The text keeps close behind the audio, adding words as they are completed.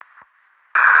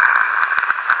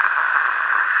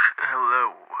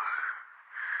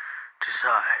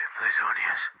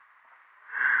Plutonius.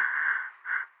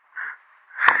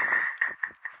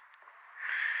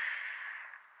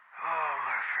 Oh,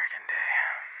 what a freaking day.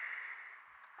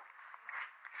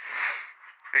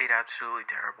 Ate absolutely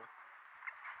terrible.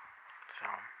 So,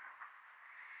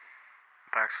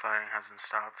 backsliding hasn't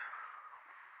stopped.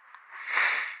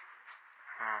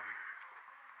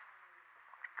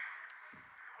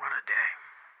 What a day.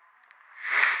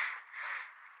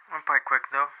 Went by quick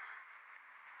though.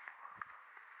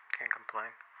 Can't complain.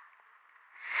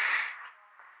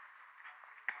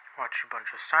 Watched a bunch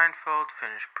of Seinfeld,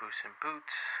 finished Puss in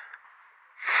Boots.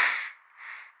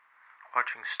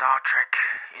 Watching Star Trek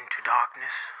Into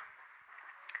Darkness.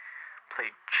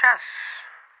 Played chess.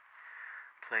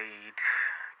 Played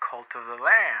Cult of the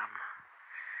Lamb.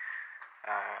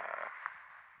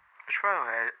 Which, by the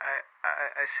way,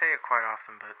 I say it quite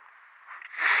often, but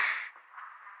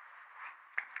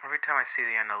every time I see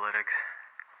the analytics,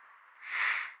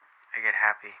 I get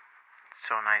happy. It's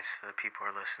so nice that people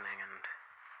are listening, and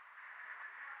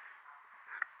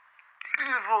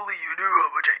if only you knew how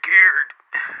much I cared.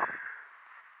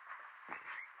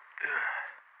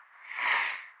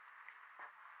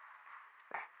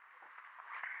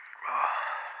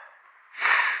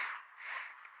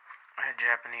 I had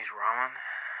Japanese ramen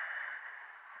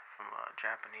from a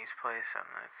Japanese place, and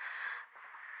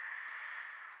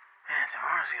man,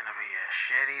 tomorrow's gonna be a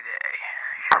shitty day,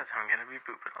 because I'm gonna be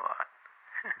pooping a lot.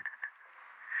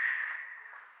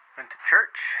 Went to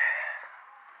church.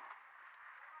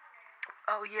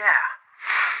 Oh yeah.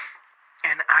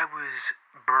 And I was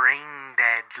brain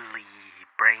dead.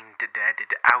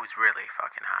 I was really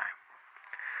fucking high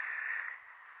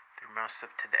through most of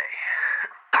today.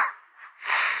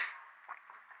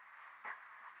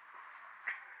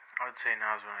 I would say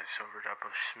now's when I sobered up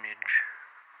a smidge.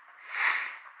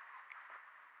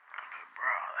 But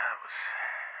bro,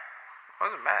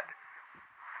 wasn't bad.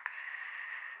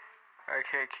 I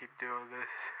can't keep doing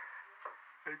this.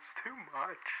 It's too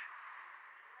much.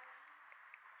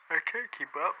 I can't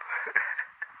keep up.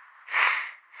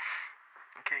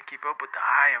 I can't keep up with the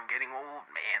high. I'm getting old,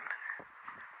 man.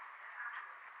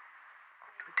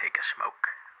 Take a smoke.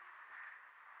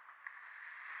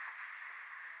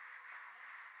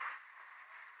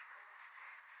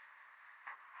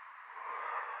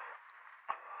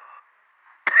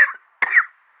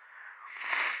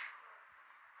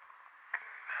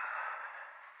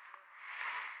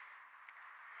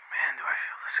 Man, do I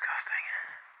feel disgusting.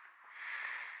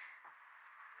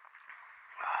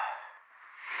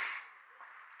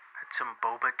 Had some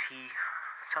boba tea.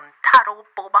 Some Taro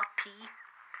boba tea.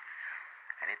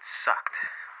 And it sucked.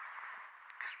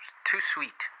 It's too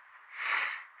sweet.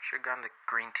 Should've gone the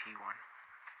green tea one.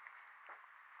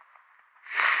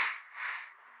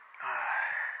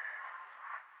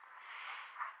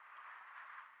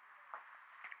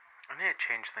 I need to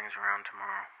change things around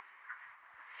tomorrow.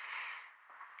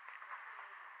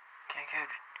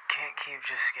 Can't keep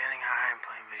just getting high and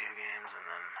playing video games and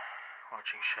then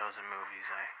watching shows and movies.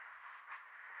 I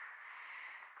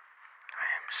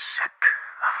am sick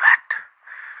of that.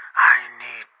 I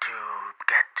need to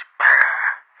get better.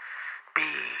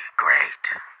 Be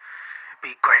great.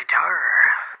 Be greater.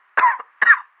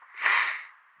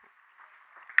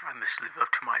 I must live up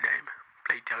to my name,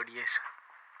 Platonius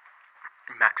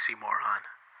Maximoron.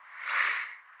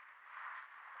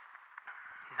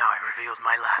 Now I revealed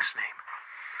my last name.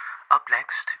 Up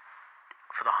next,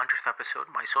 for the 100th episode,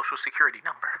 my social security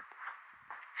number.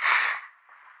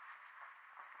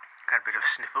 Got a bit of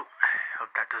sniffle.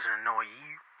 Hope that doesn't annoy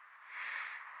you.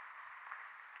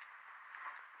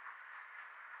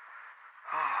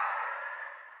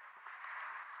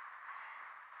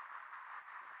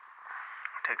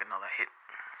 I'll take another hit.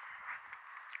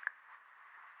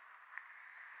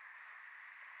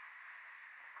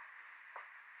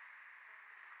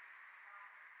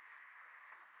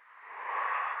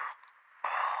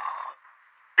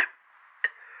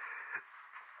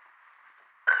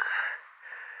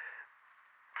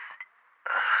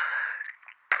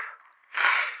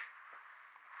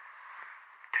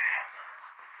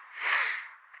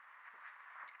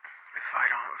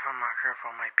 If I'm not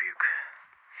careful, I might puke.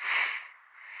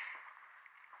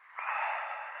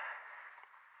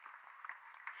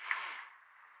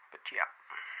 But yeah.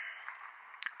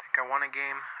 I think I won a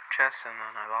game of chess and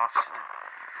then I lost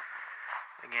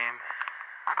the game.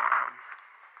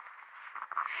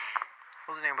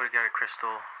 Wasn't able to get a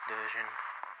crystal division,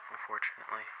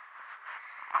 unfortunately.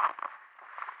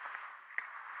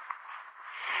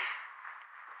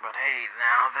 But hey,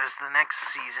 now there's the next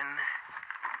season.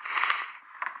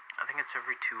 I think it's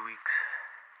every 2 weeks.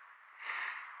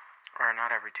 Or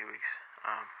not every 2 weeks.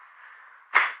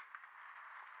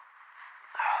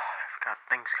 Got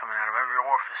things coming out of every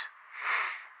orifice.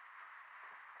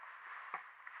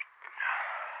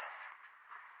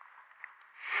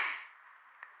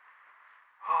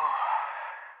 Oh.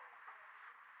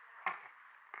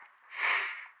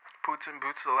 Boots and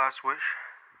Boots, The Last Wish.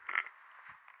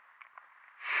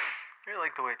 I really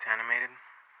like the way it's animated.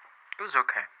 It was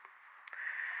okay.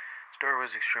 Story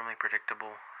was extremely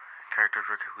predictable. Characters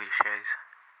were cliches.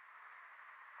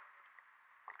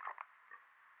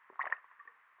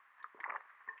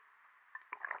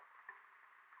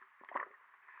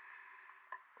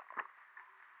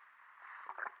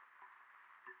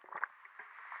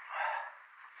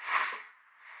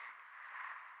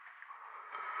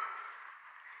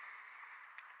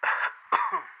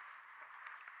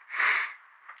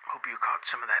 Hope you caught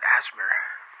some of that asthma.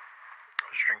 I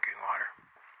was drinking water.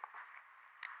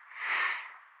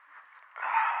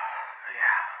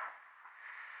 Yeah.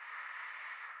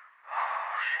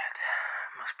 Oh, shit.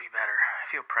 Must be better. I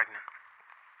feel pregnant.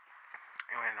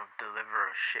 I'm gonna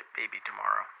deliver a shit baby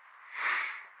tomorrow.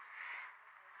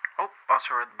 Oh,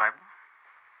 also read the Bible.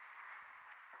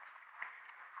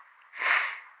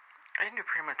 I can do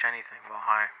pretty much anything while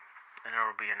high, and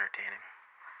it'll be entertaining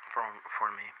for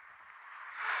me.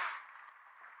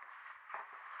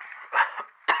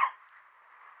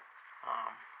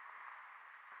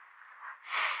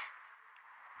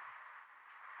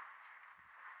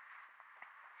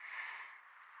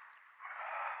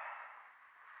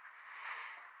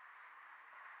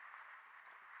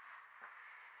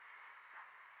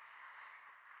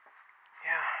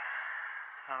 Yeah,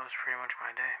 that was pretty much my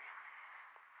day.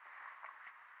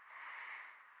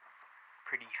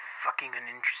 Pretty fucking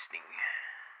uninteresting.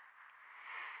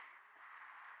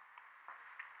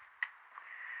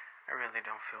 I really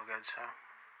don't feel good, so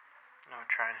I'm gonna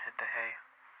try and hit the hay.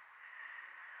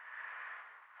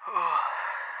 Oh.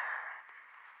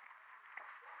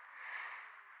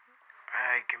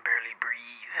 I can barely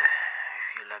breathe. I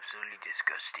feel absolutely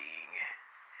disgusting.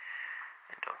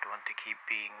 I don't want to keep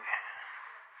being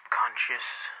conscious.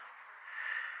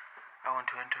 I want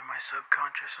to enter my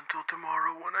subconscious until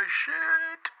tomorrow when I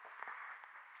shit.